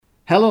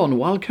Hello and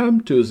welcome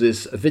to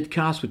this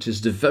vidcast which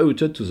is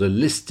devoted to the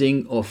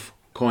listing of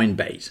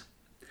Coinbase.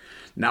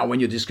 Now, when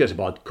you discuss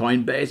about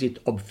Coinbase, it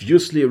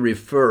obviously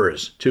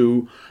refers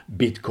to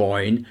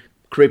Bitcoin,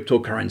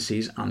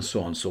 cryptocurrencies, and so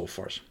on and so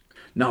forth.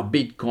 Now,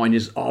 Bitcoin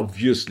is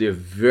obviously a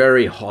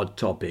very hot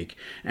topic,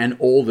 and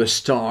all the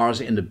stars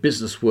in the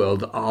business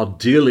world are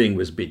dealing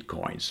with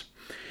Bitcoins.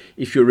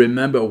 If you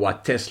remember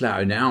what Tesla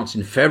announced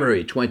in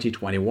February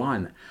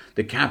 2021,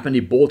 the company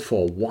bought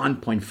for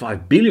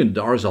 $1.5 billion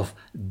of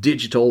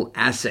digital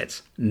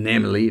assets,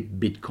 namely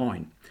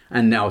Bitcoin.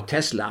 And now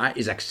Tesla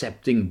is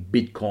accepting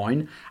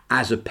Bitcoin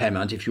as a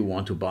payment if you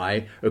want to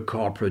buy a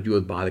car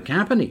produced by the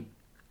company.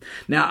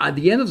 Now, at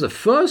the end of the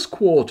first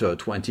quarter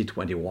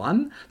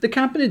 2021, the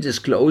company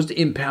disclosed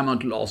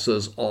impairment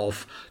losses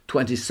of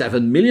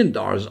 $27 million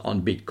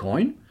on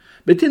Bitcoin,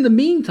 but in the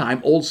meantime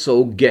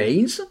also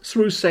gains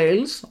through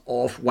sales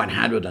of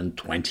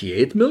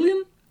 $128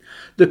 million.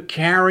 The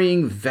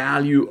carrying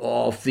value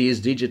of these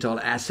digital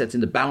assets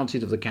in the balance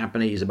sheet of the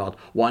company is about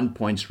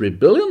 $1.3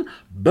 billion,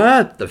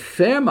 but the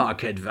fair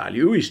market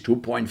value is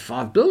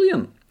 $2.5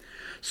 billion.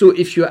 So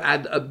if you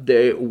add up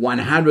the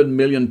 100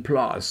 million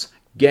plus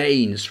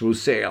gains through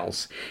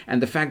sales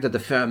and the fact that the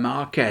fair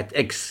market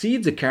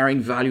exceeds the carrying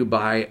value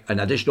by an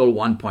additional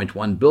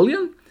 $1.1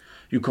 billion,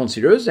 you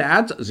consider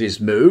that this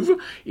move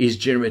is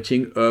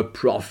generating a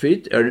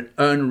profit, an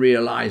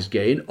unrealized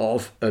gain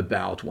of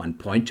about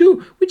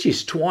 1.2, which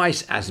is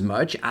twice as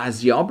much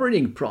as the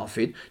operating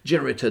profit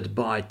generated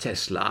by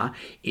Tesla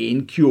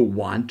in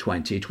Q1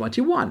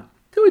 2021.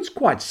 So it's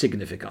quite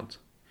significant.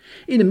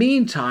 In the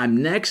meantime,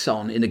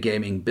 Nexon in the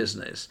gaming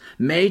business,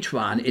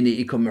 Meituan in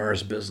the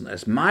e-commerce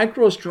business,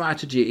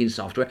 MicroStrategy in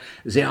software,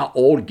 they are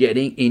all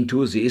getting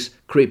into this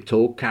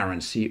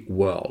cryptocurrency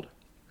world.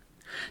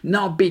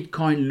 Now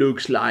Bitcoin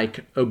looks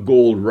like a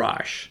gold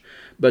rush,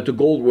 but a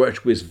gold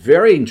rush with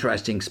very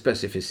interesting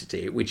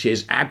specificity, which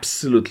is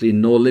absolutely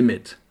no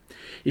limit.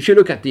 If you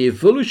look at the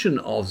evolution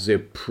of the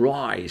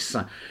price,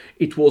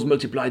 it was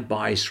multiplied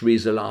by 3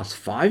 the last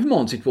 5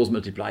 months, it was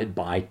multiplied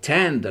by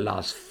 10 the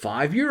last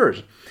 5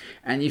 years.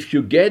 And if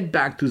you get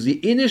back to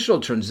the initial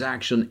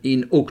transaction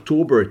in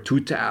October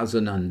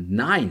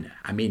 2009,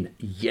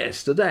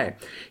 yesterday,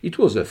 it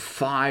was a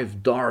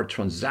 $5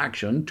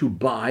 transaction to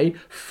buy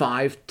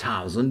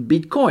 5,000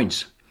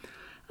 Bitcoins.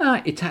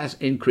 It has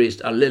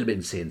increased a little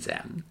bit since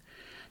then.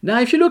 Now,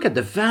 if you look at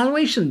the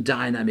valuation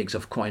dynamics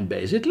of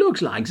Coinbase, it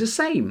looks like the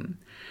same.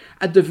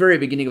 At the very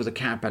beginning of the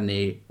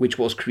company, which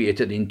was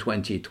created in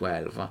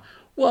 2012,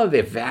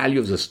 the value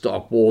of the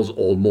stock was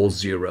almost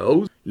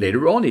zero.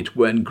 Later on, it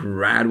went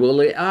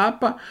gradually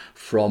up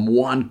from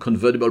one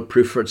convertible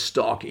preferred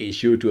stock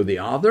issue to the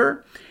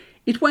other.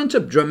 It went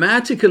up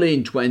dramatically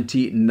in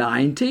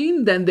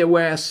 2019. Then there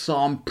were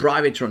some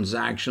private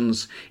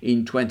transactions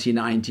in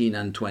 2019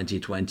 and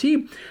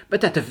 2020,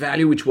 but at a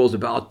value which was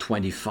about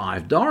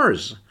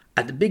 $25.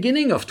 At the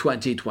beginning of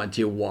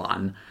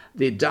 2021,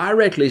 the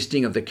direct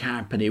listing of the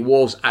company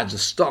was at the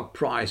stock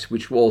price,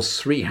 which was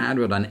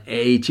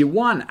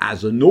 381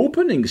 as an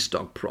opening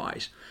stock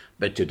price.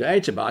 But today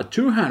it's about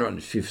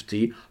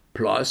 $250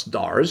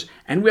 plus,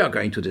 and we are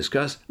going to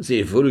discuss the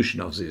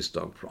evolution of this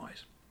stock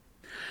price.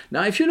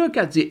 Now, if you look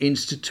at the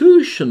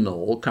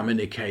institutional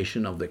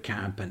communication of the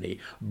company,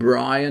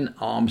 Brian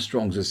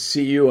Armstrong, the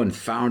CEO and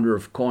founder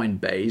of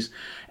Coinbase,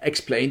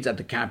 explains that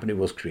the company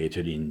was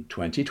created in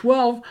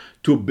 2012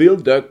 to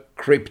build the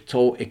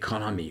crypto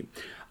economy.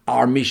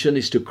 Our mission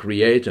is to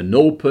create an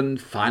open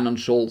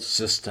financial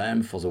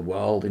system for the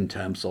world in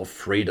terms of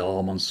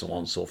freedom and so on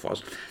and so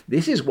forth.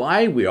 This is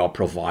why we are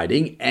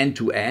providing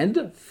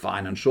end-to-end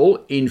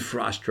financial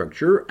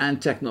infrastructure and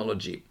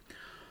technology.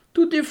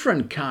 Two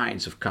different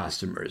kinds of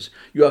customers.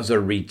 You have the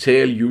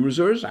retail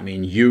users,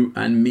 you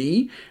and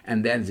me,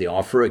 and then they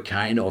offer a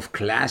kind of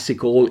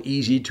classical,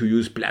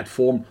 easy-to-use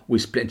platform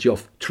with plenty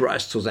of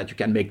trust so that you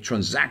can make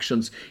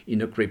transactions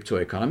in a crypto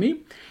economy.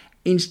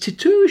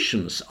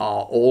 Institutions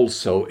are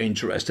also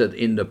interested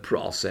in the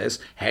process,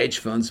 hedge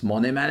funds,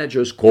 money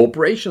managers,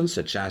 corporations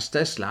such as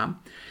Tesla,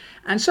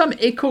 and some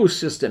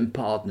ecosystem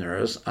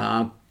partners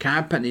are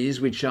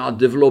companies which are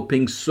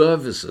developing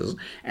services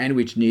and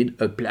which need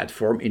a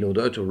platform in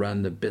order to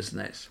run the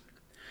business.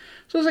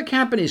 So the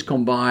company is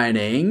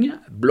combining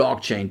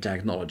blockchain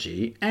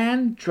technology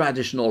and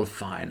traditional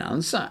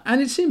finance,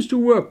 and it seems to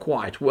work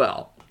quite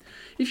well.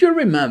 If you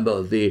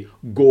remember the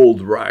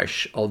gold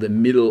rush of the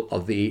middle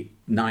of the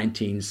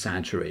 19th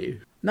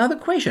century, now the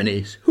question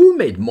is, who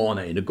made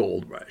money in the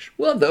gold rush?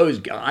 Well, those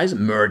guys,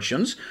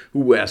 merchants who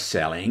were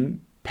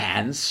selling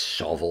pans,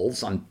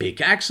 shovels, and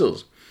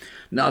pickaxes.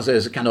 Now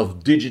there's a kind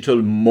of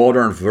digital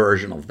modern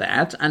version of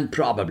that, and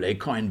probably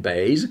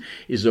Coinbase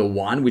is the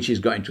one which is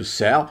going to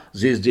sell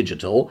these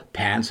digital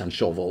pans and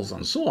shovels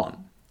and so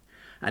on.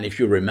 And if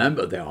you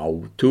remember, there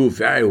are two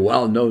very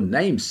well-known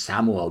names,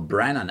 Samuel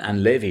Brennan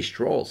and Levi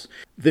Strauss.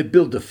 They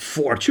built a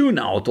fortune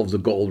out of the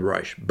gold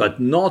rush, but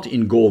not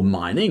in gold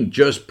mining,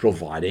 just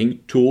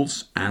providing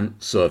tools and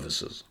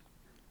services.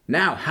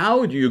 Now,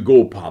 how do you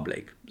go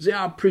public? There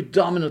are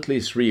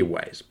predominantly three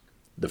ways.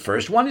 The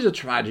first one is a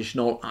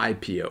traditional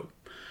IPO.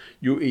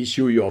 You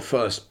issue your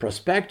first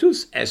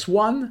prospectus,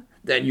 S1,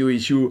 then you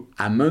issue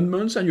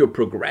amendments and you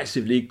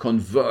progressively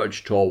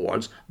converge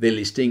towards the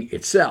listing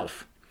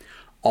itself,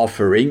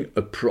 offering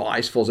a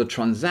price for the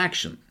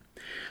transaction.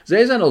 There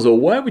is another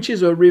way, which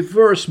is a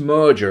reverse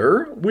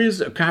merger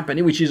with a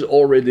company which is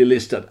already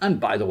listed.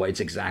 And by the way, it's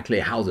exactly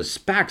how the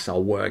SPACs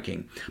are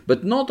working.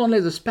 But not only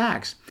the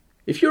SPACs.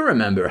 If you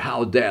remember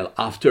how Dell,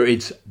 after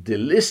its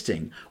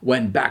delisting,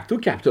 went back to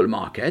capital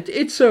market,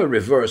 it's a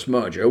reverse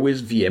merger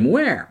with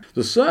VMware.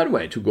 The third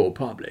way to go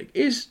public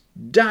is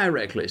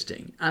direct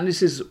listing, and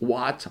this is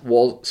what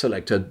was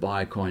selected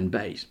by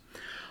Coinbase.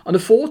 On the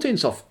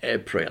 14th of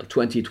April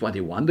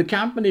 2021, the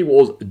company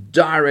was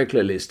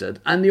directly listed,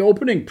 and the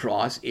opening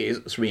price is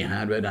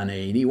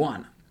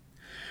 $381.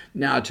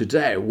 Now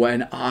today,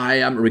 when I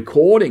am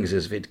recording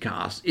this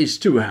vidcast, it's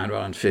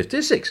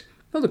 $256.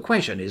 Now the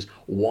question is,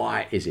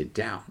 why is it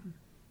down?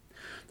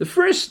 The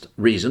first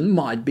reason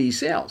might be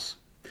sales.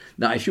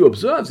 Now, if you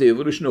observe the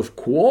evolution of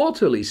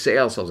quarterly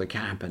sales of the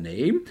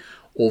company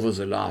over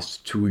the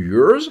last 2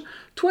 years,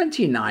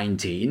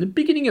 2019,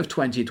 beginning of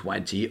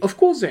 2020, of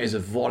course there is a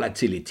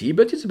volatility,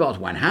 but it's about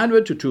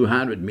 $100 to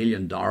 $200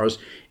 million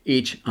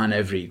each and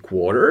every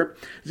quarter.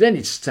 Then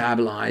it's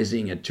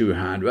stabilizing at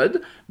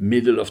 200,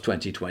 middle of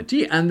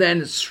 2020, and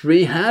then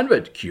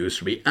 300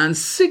 Q3 and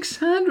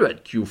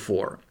 600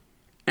 Q4.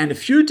 And a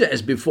few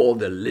days before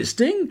the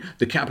listing,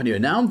 the company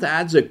announced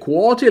that the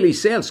quarterly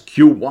sales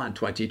Q1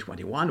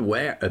 2021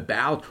 were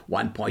about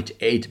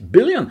 $1.8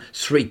 billion,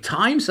 3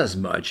 times as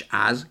much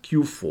as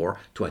Q4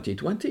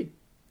 2020.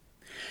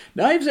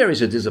 Now, if there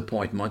is a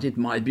disappointment, it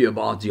might be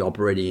about the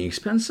operating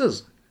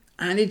expenses.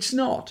 And it's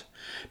not.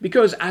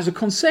 Because as a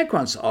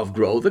consequence of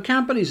growth, the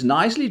company is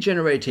nicely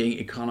generating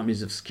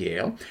economies of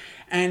scale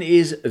and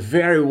is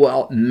very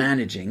well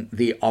managing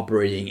the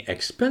operating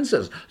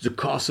expenses. The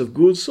cost of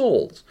goods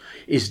sold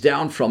is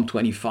down from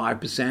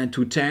 25%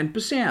 to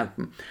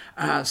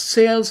 10%.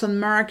 Sales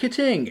and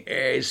marketing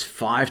is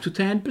 5 to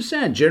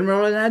 10%.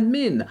 General and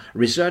admin,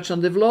 research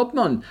and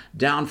development,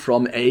 down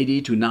from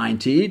 80 to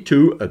 90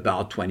 to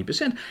about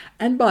 20%.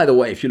 And by the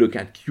way, if you look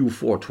at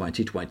Q4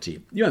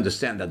 2020, you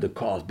understand that the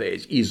cost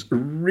base is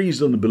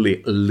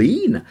reasonably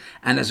lean,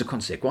 and as a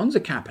consequence, the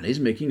company is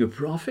making a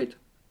profit.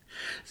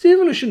 The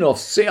evolution of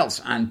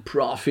sales and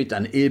profit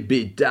and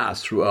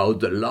EBITDA throughout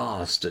the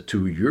last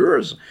 2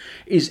 years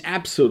is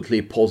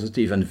absolutely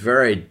positive and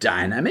very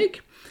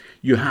dynamic.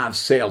 You have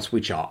sales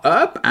which are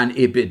up and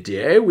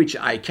EBITDA, which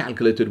I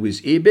calculated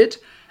with EBIT,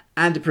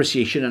 and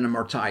depreciation and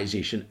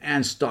amortization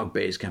and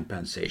stock-based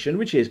compensation,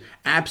 which is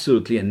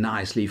absolutely and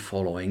nicely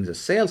following the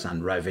sales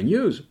and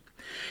revenues.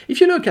 If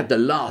you look at the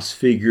last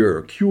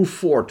figure,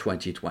 Q4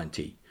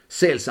 2020,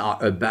 sales are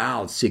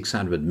about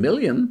 600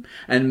 million,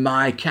 and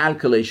my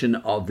calculation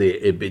of the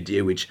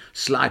EBITDA, which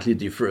slightly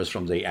differs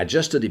from the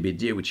adjusted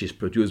EBITDA which is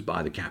produced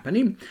by the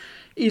company,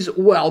 is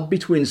well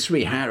between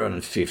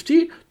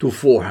 350 to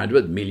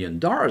 400 million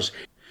dollars.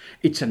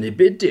 It's an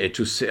EBITDA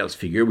to sales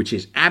figure which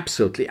is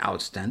absolutely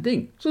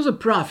outstanding, so the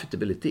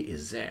profitability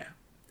is there.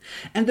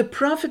 And the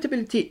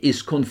profitability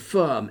is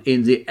confirmed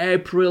in the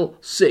April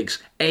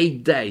 6,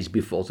 8 days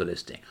before the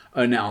listing,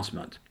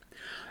 announcement.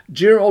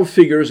 General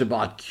figures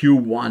about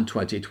Q1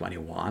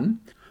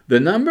 2021, the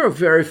number of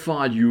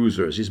verified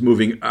users is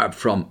moving up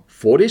from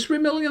 43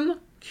 million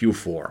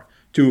Q4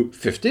 to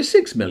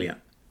 56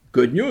 million.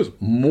 Good news,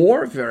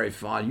 more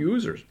verified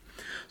users.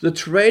 The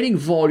trading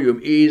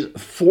volume is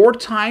 4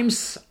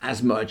 times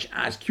as much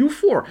as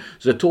Q4.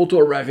 The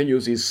total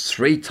revenues is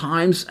 3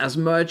 times as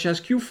much as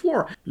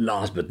Q4.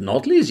 Last but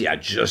not least, the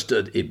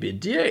adjusted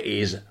EBITDA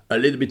is a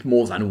little bit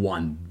more than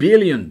 $1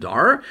 billion,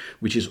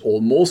 which is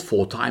almost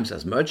 4 times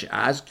as much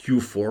as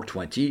Q4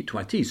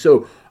 2020.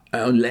 So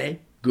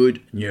only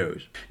good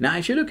news. Now,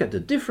 if you look at the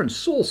different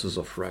sources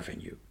of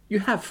revenue, you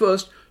have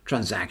first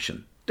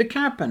transaction. The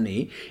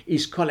company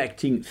is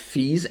collecting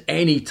fees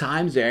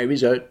anytime there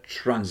is a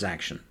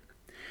transaction.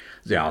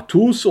 There are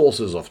 2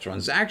 sources of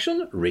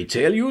transaction,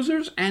 retail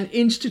users and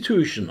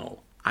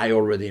institutional. I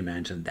already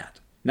mentioned that.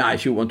 Now,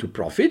 if you want to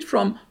profit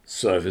from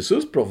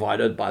services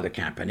provided by the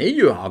company,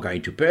 you are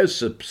going to pay a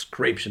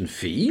subscription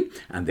fee,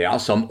 and there are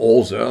some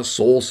other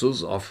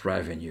sources of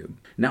revenue.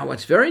 Now,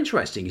 what's very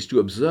interesting is to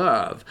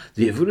observe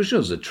the evolution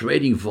of the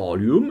trading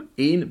volume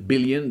in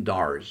billion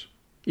dollars.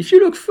 If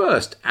you look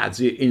first at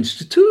the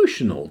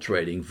institutional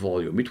trading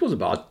volume, it was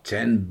about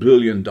 $10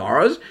 billion.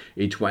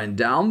 It went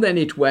down, then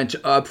it went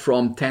up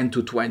from 10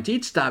 to 20,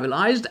 it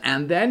stabilized,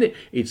 and then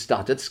it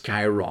started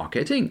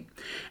skyrocketing.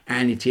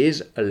 And it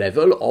is a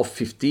level of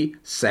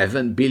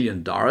 $57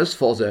 billion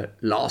for the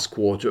last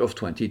quarter of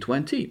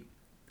 2020.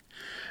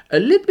 A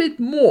little bit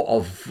more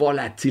of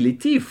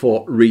volatility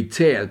for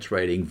retail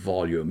trading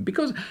volume,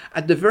 because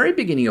at the very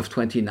beginning of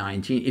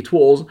 2019, it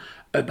was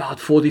about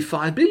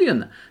 45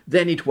 billion.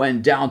 Then it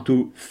went down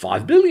to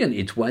 5 billion.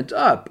 It went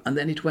up and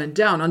then it went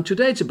down. And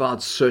today it's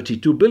about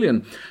 32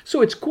 billion.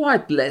 So it's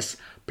quite less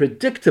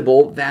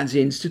predictable than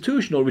the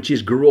institutional, which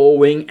is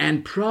growing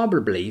and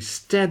probably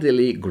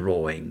steadily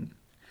growing.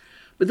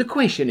 But the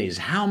question is,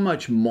 how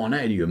much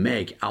money do you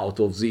make out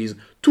of these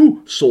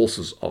two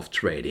sources of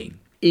trading?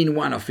 In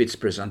one of its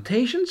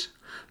presentations,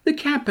 the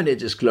company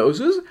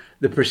discloses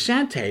the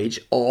percentage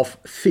of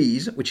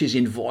fees which is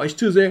invoiced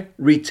to the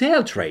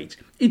retail trade.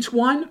 It's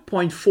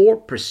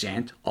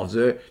 1.4% of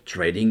the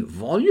trading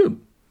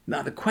volume.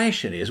 Now the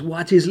question is,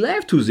 what is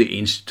left to the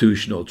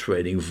institutional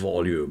trading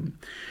volume?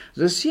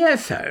 The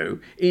CFO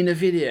in a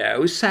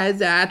video said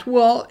that,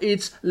 well,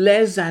 it's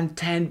less than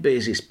 10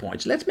 basis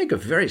points. Let's make a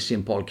very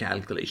simple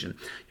calculation.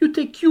 You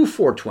take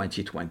Q4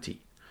 2020.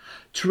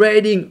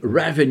 Trading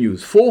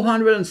revenues,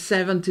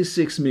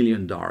 $476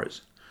 million.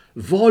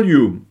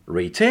 Volume,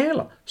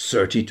 retail,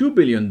 $32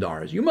 billion.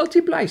 You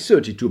multiply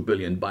 $32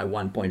 billion by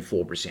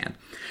 1.4%,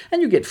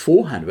 and you get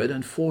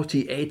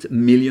 $448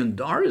 million.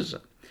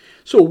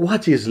 So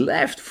what is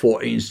left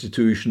for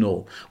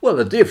institutional? Well,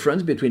 the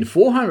difference between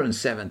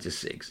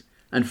 476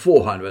 and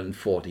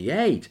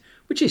 448,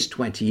 which is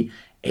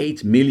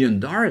 $28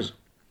 million.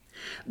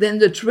 Then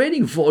the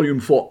trading volume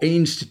for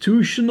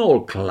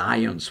institutional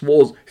clients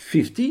was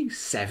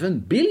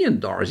 $57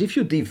 billion. If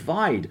you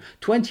divide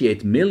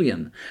 28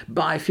 million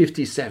by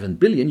 57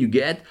 billion, you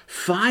get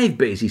 5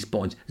 basis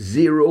points,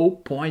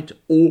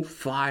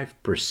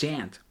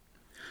 0.05%.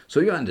 So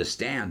you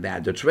understand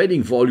that the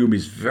trading volume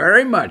is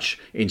very much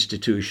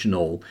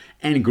institutional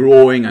and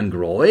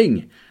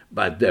growing,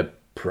 but the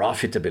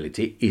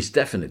profitability is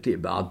definitely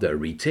about the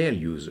retail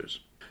users.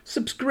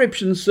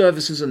 Subscription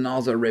services and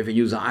other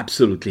revenues are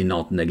absolutely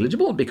not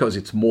negligible because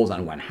it's more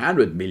than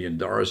 $100 million in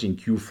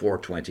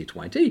Q4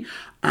 2020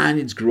 and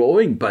it's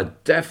growing,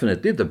 but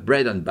definitely the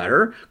bread and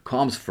butter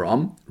comes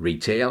from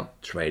retail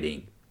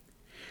trading.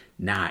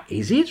 Now,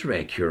 is it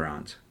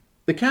recurrent?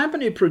 The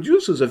company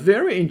produces a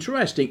very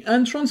interesting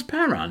and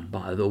transparent,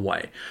 by the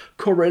way,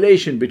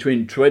 correlation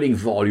between trading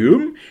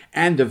volume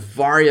and the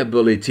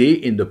variability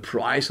in the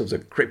price of the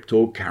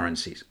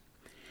cryptocurrencies.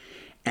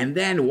 And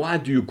then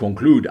what do you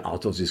conclude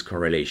out of this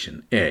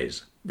correlation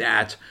is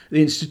that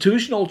the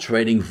institutional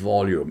trading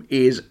volume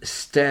is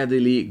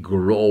steadily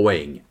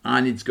growing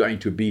and it's going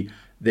to be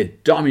the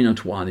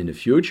dominant one in the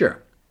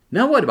future.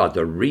 Now what about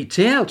the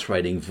retail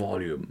trading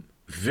volume?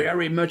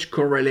 Very much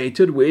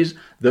correlated with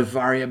the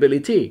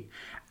variability,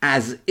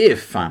 as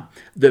if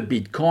the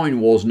Bitcoin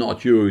was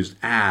not used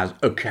as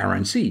a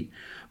currency,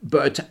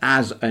 but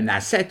as an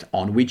asset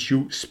on which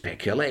you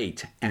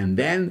speculate. And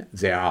then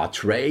there are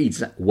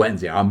trades when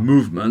there are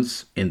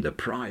movements in the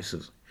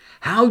prices.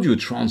 How do you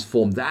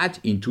transform that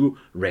into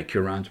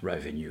recurrent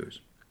revenues?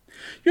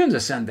 You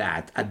understand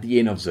that at the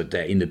end of the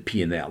day in the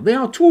P&L,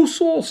 there are two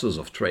sources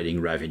of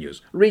trading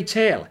revenues.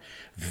 Retail,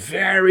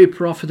 very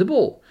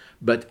profitable,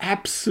 but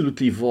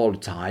absolutely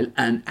volatile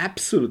and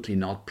absolutely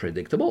not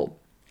predictable.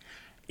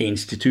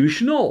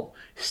 Institutional,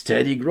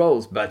 steady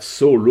growth, but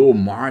so low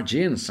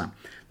margins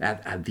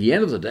that at the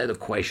end of the day, the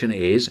question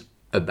is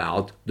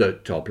about the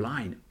top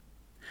line.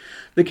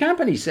 The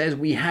company says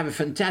we have a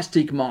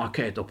fantastic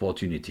market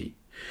opportunity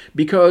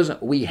because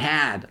we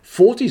had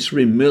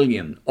 43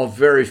 million of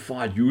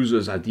verified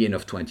users at the end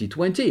of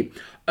 2020,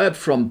 up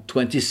from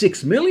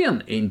 26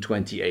 million in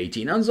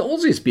 2018. And all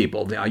these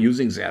people, they are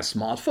using their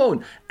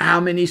smartphone. How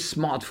many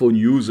smartphone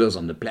users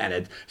on the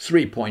planet?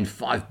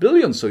 3.5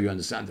 billion. So you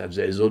understand that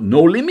there is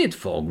no limit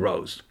for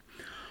growth.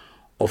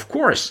 Of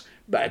course,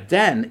 but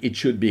then it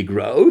should be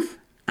growth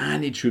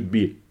and it should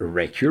be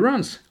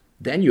recurrence.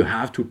 Then you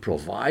have to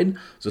provide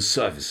the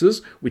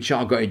services which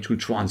are going to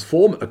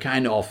transform a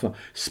kind of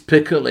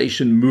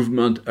speculation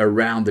movement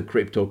around the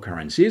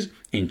cryptocurrencies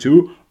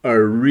into a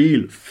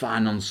real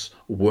finance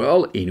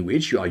world in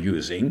which you are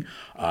using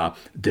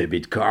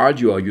debit card,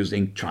 you are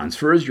using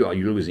transfers, you are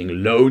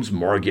using loans,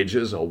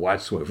 mortgages, or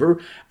whatsoever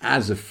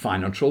as a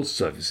financial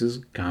services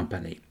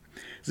company.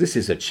 This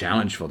is a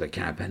challenge for the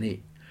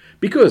company.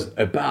 Because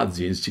about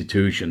the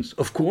institutions,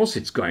 of course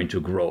it's going to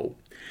grow.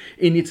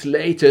 In its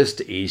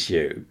latest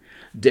issue,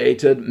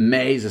 dated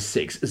May the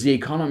 6th, The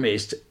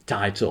Economist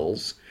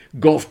titles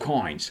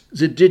GovCoins,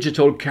 the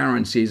digital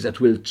currencies that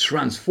will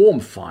transform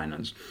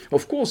finance.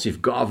 Of course,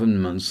 if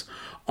governments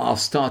are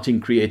starting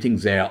creating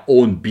their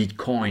own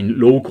Bitcoin,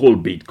 local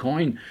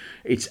Bitcoin,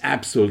 it's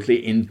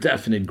absolutely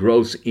indefinite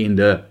growth in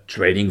the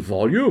trading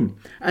volume.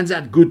 And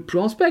that good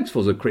prospects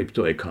for the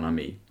crypto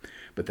economy.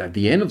 But at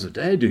the end of the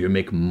day, do you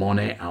make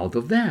money out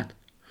of that?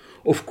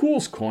 Of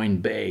course,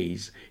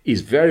 Coinbase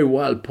is very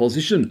well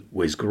positioned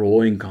with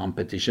growing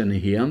competition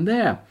here and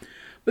there.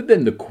 But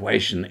then the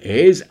question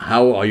is,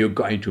 how are you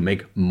going to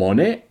make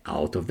money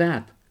out of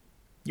that?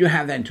 You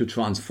have then to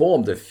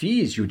transform the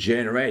fees you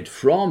generate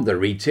from the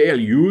retail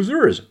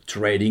users'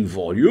 trading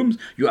volumes.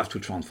 You have to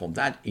transform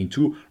that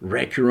into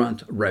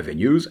recurrent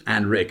revenues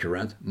and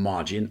recurrent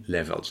margin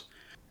levels.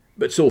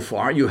 But so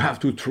far, you have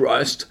to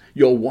trust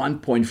your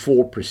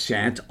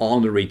 1.4%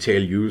 on the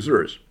retail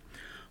users,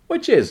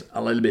 which is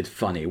a little bit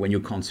funny when you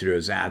consider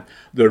that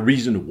the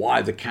reason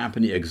why the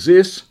company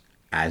exists,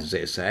 as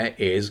they say,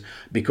 is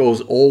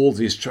because all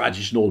these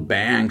traditional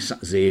banks,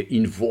 they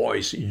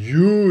invoice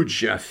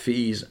huge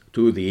fees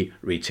to the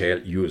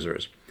retail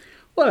users.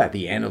 well, at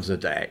the end of the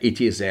day, it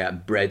is their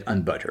bread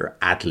and butter,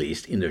 at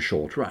least in the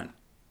short run.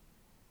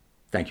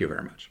 Thank you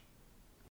very much.